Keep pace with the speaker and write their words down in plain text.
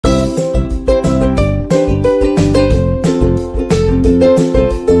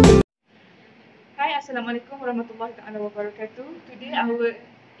Assalamualaikum warahmatullahi wabarakatuh. Today I will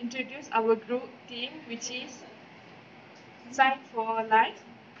introduce our group team, which is Sign for Life.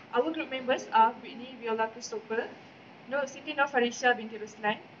 Our group members are Whitney Viola Christopher, Siti Nur Farisha binti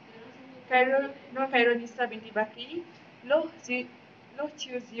Ruslan, Khairunisa binti Bakri, Loh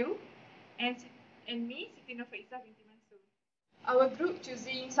Chiu Ziu, and me, Siti Nur Faisal binti Mansur. Our group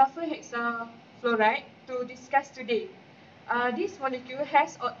choosing sulfur hexafluoride to discuss today. This molecule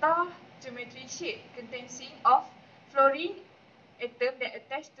has octa-geometry shape consisting of fluorine atom that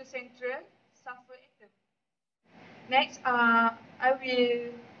attach to central sulfur atom. Next, I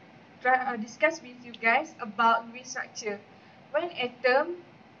will discuss with you guys about Lewis structure. When atom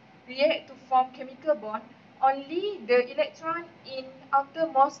react to form chemical bond, only the electron in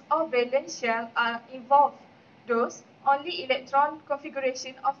outermost or valence shell are involved. Thus, only electron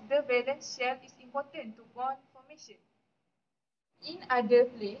configuration of the valence shell is important to bond formation. In other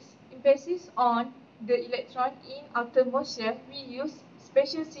place, emphasis on the electron in outermost shell, we use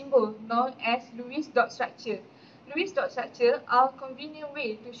special symbol known as Lewis dot structure. Lewis dot structure are a convenient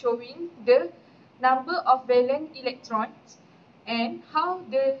way to showing the number of valence electrons and how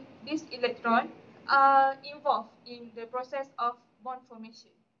these electrons are involved in the process of bond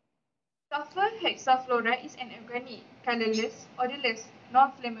formation. Sulfur hexafluoride is an organic, colorless, odorless,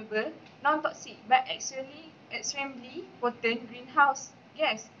 non-flammable, non-toxic, but extremely potent greenhouse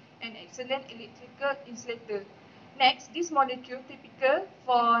gas and excellent electrical insulator. Next, this molecule typical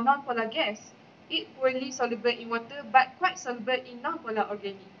for non-polar gas. It poorly soluble in water but quite soluble in non-polar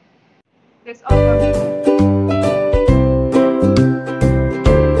organic. That's all from me.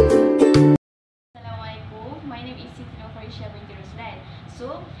 Assalamualaikum. My name is Siti Nur Farisha binti Ruslan.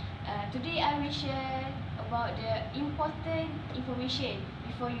 Today I will share about the important information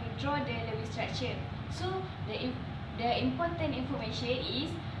before you draw the Lewis structure. So the important information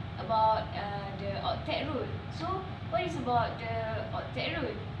is about the octet rule. So what is about the octet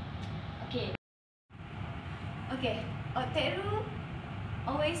rule? Okay, octet rule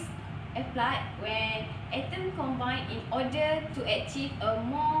always applied when atoms combine in order to achieve a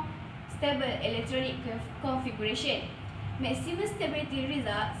more stable electronic configuration. Maximum stability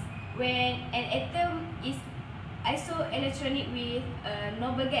results when an atom is isoelectronic with a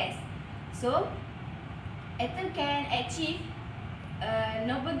noble gas. So, atom can achieve a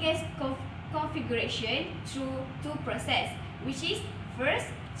noble gas configuration through two processes, which is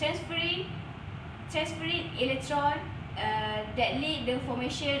first transferring electron that lead the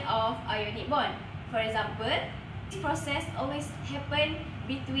formation of ionic bond. For example, this process always happen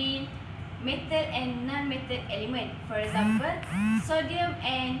between metal and non-metal element. For example, sodium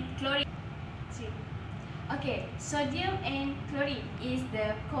and chlorine. Sodium and chlorine is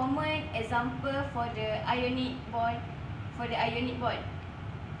the common example for the ionic bond.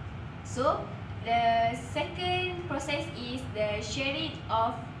 So, the second process is the sharing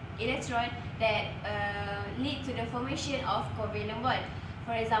of electron that lead to the formation of covalent bond.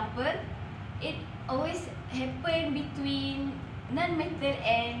 For example, it always happen between non-metal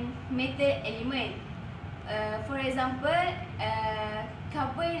and metal element. For example,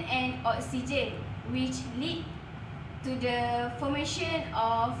 carbon and oxygen, which lead to the formation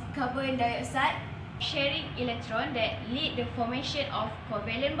of carbon dioxide, sharing electron that lead the formation of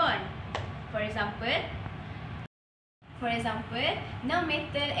covalent bond. For example,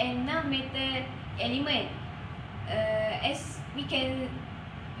 non-metal and non-metal element. As we can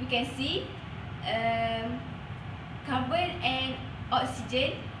see, carbon and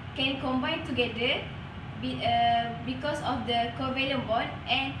oxygen can combine together because of the covalent bond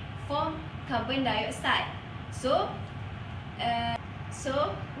and form carbon dioxide. So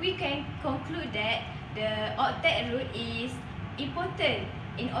we can conclude that the octet rule is important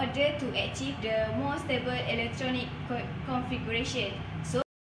in order to achieve the more stable electronic configuration. So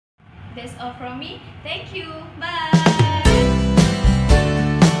that's all from me. Thank you. Bye.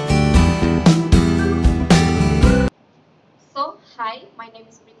 Hi, my name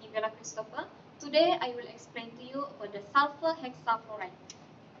is Whitney Viola Christopher. Today I will explain to you about the sulfur hexafluoride.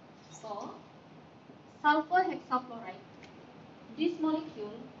 So, sulfur hexafluoride. This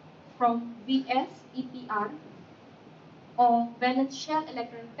molecule from VSEPR or valence shell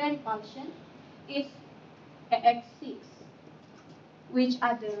electron pair repulsion is AX6, which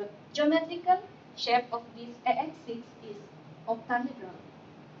are the geometrical shape of this AX6 is octahedral.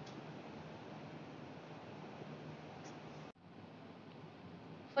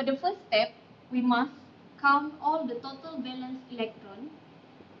 For the first step, we must count all the total valence electron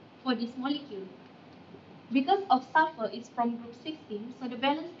for this molecule. Because of sulfur is from group 16, so the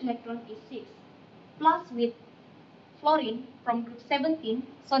valence electron is 6, plus with fluorine from group 17,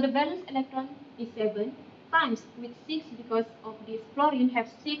 so the valence electron is 7 times with 6 because of this fluorine have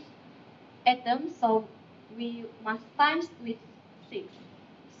 6 atoms, so we must times with 6.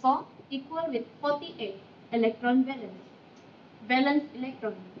 So equal with 48 electron valence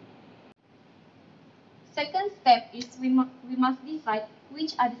electron. Second step is we must decide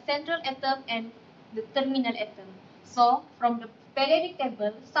which are the central atom and the terminal atom. So from the periodic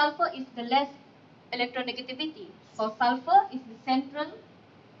table, sulfur is the less electronegativity. So sulfur is the central,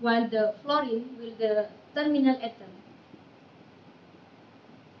 while the fluorine will the terminal atom.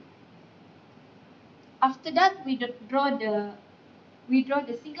 After that, we draw the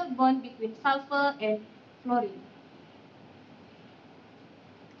single bond between sulfur and fluorine.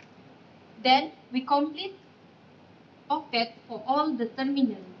 Then we complete octet for all the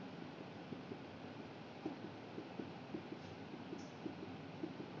terminals.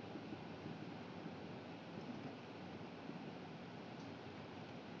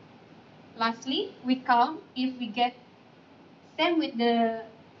 Lastly, we count if we get same with the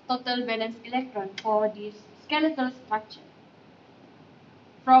total valence electron for this skeletal structure.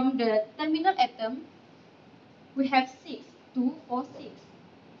 From the terminal atom, we have 6, 2, 4, 6.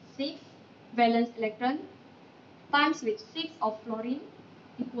 6 valence electron times with 6 of fluorine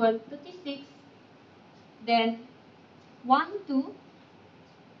equal 36. Then 1, 2,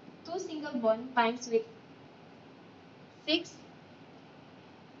 2 single bond times with 6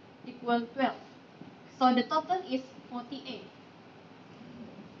 equal 12. So the total is 48.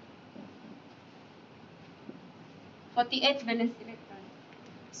 48 valence electron.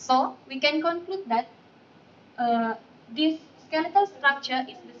 So we can conclude that this skeletal structure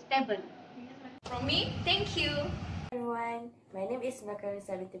is stable. From me, thank you. Everyone, my name is Makari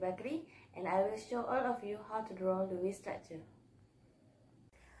Sabiti Bakri and I will show all of you how to draw Lewis structure.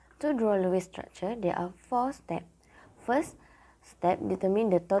 To draw Lewis structure, there are 4 steps. First step,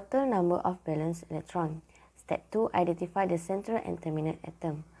 determine the total number of valence electrons. Step 2, identify the central and terminal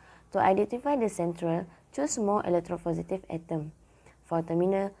atom. To identify the central, choose more electropositive atom. For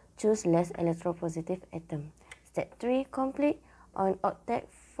terminal, choose less electropositive atom. Step 3, complete on octet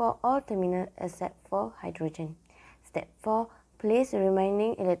for all terminals except for hydrogen. Step 4, place the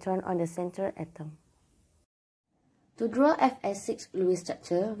remaining electron on the central atom. To draw FS6 Lewis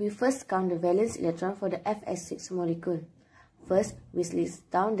structure, we first count the valence electron for the FS6 molecule. First, we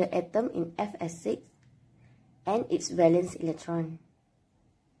list down the atom in FS6 and its valence electron.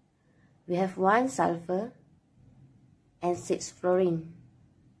 We have 1 sulfur and 6 fluorine.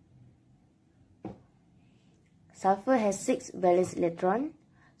 Sulfur has 6 valence electron,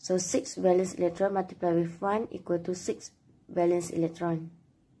 so 6 valence electron multiplied with 1 equal to 6 valence electron.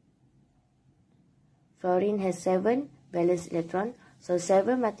 Fluorine has 7 valence electron, so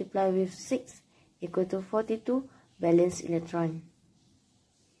 7 multiplied with 6 equal to 42 valence electron.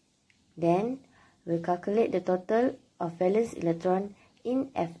 Then, we calculate the total of valence electron in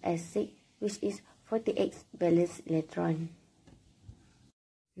FS6, which is 48 valence electron.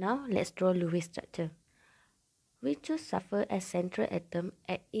 Now, let's draw Lewis structure. We choose sulfur as central atom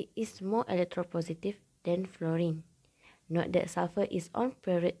as it is more electropositive than fluorine. Note that sulfur is on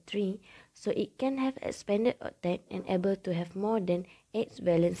period 3, so it can have expanded octet and able to have more than 8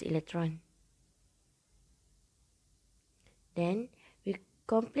 valence electron. Then, we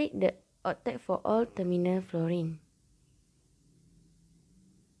complete the octet for all terminal fluorine.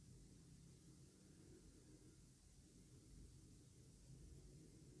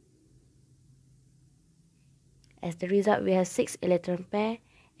 As the result, we have 6 electron pair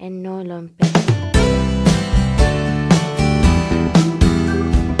and no lone pair.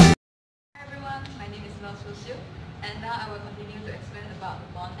 Hi everyone, my name is Sulfur, and now I will continue to explain about the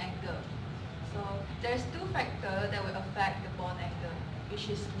bond angle. So there's 2 factors that will affect the bond angle, which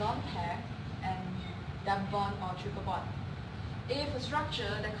is lone pair and double bond or triple bond. If a structure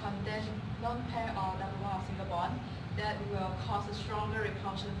that contains lone pair or double bond or single bond, that will cause a stronger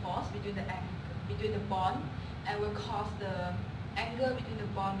repulsion force between the bond and will cause the angle between the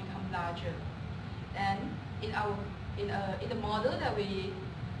bond become larger. And in the model that we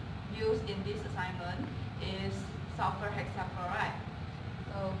use in this assignment is sulfur hexafluoride.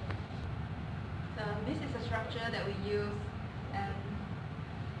 So this is a structure that we use, and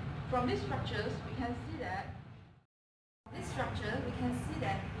from these structures we can see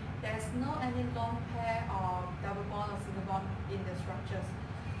that there's no any lone pair or double bond or single bond in the structures.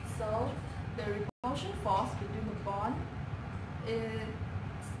 So the repulsion force between the bond is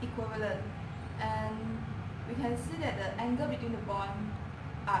equivalent, and we can see that the angle between the bond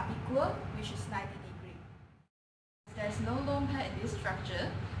are equal, which is 90 degrees. There's no lone pair in this structure,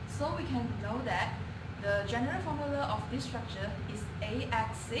 so we can know that The general formula of this structure is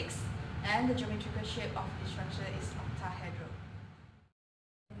AX6 and the geometrical shape of this structure is octahedral.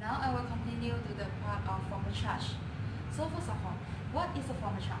 Now I will continue to the part of formal charge. So first of all, what is a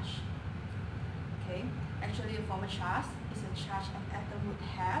formal charge? Okay, actually a formal charge is a charge an atom would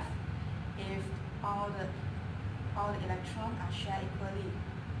have if all the electrons are shared equally.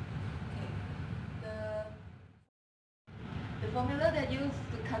 Okay. The formula that used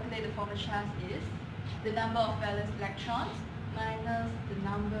to calculate the formal charge is the number of valence electrons minus the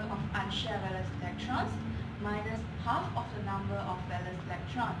number of unshared valence electrons minus half of the number of valence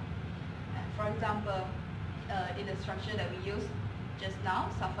electrons. For example, in the structure that we used just now,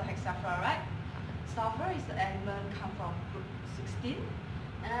 sulfur hexafluoride, sulfur is the element come from group 16,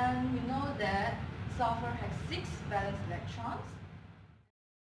 and we know that sulfur has 6 valence electrons.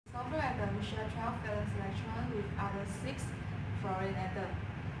 Sulfur atom share 12 valence electrons with other 6 fluorine atoms.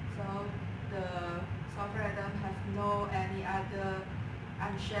 So the sulfur atom has no any other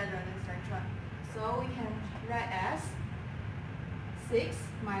unshared valence electron. So we can write as 6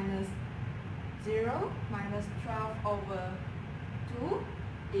 minus 0 minus 12 over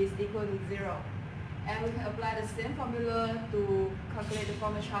 2 is equal to 0. And we can apply the same formula to calculate the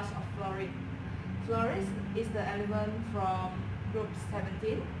formal charge of fluorine. Fluorine is the element from group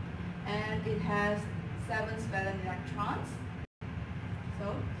 17 and it has 7 valence electrons.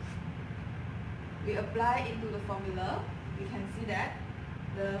 So we apply into the formula, we can see that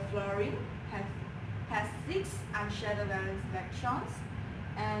the fluorine has 6 unshared valence electrons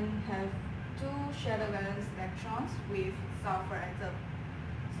and have 2 shared valence electrons with sulfur atom.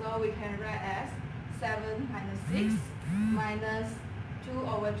 So we can write as 7 minus 6 minus 2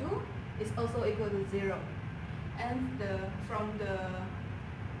 over 2 is also equal to 0. And from the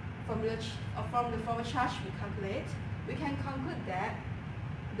formal charge we calculate, we can conclude that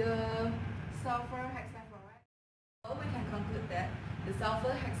the sulfur hexafluoride. So we can conclude that the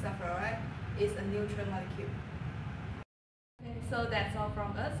sulfur hexafluoride is a neutral molecule. Okay, so that's all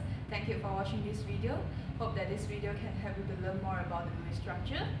from us. Thank you for watching this video. Hope that this video can help you to learn more about the Lewis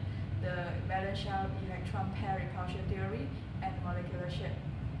structure, the valence shell electron pair repulsion theory, and molecular shape.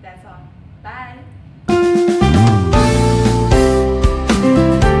 That's all. Bye!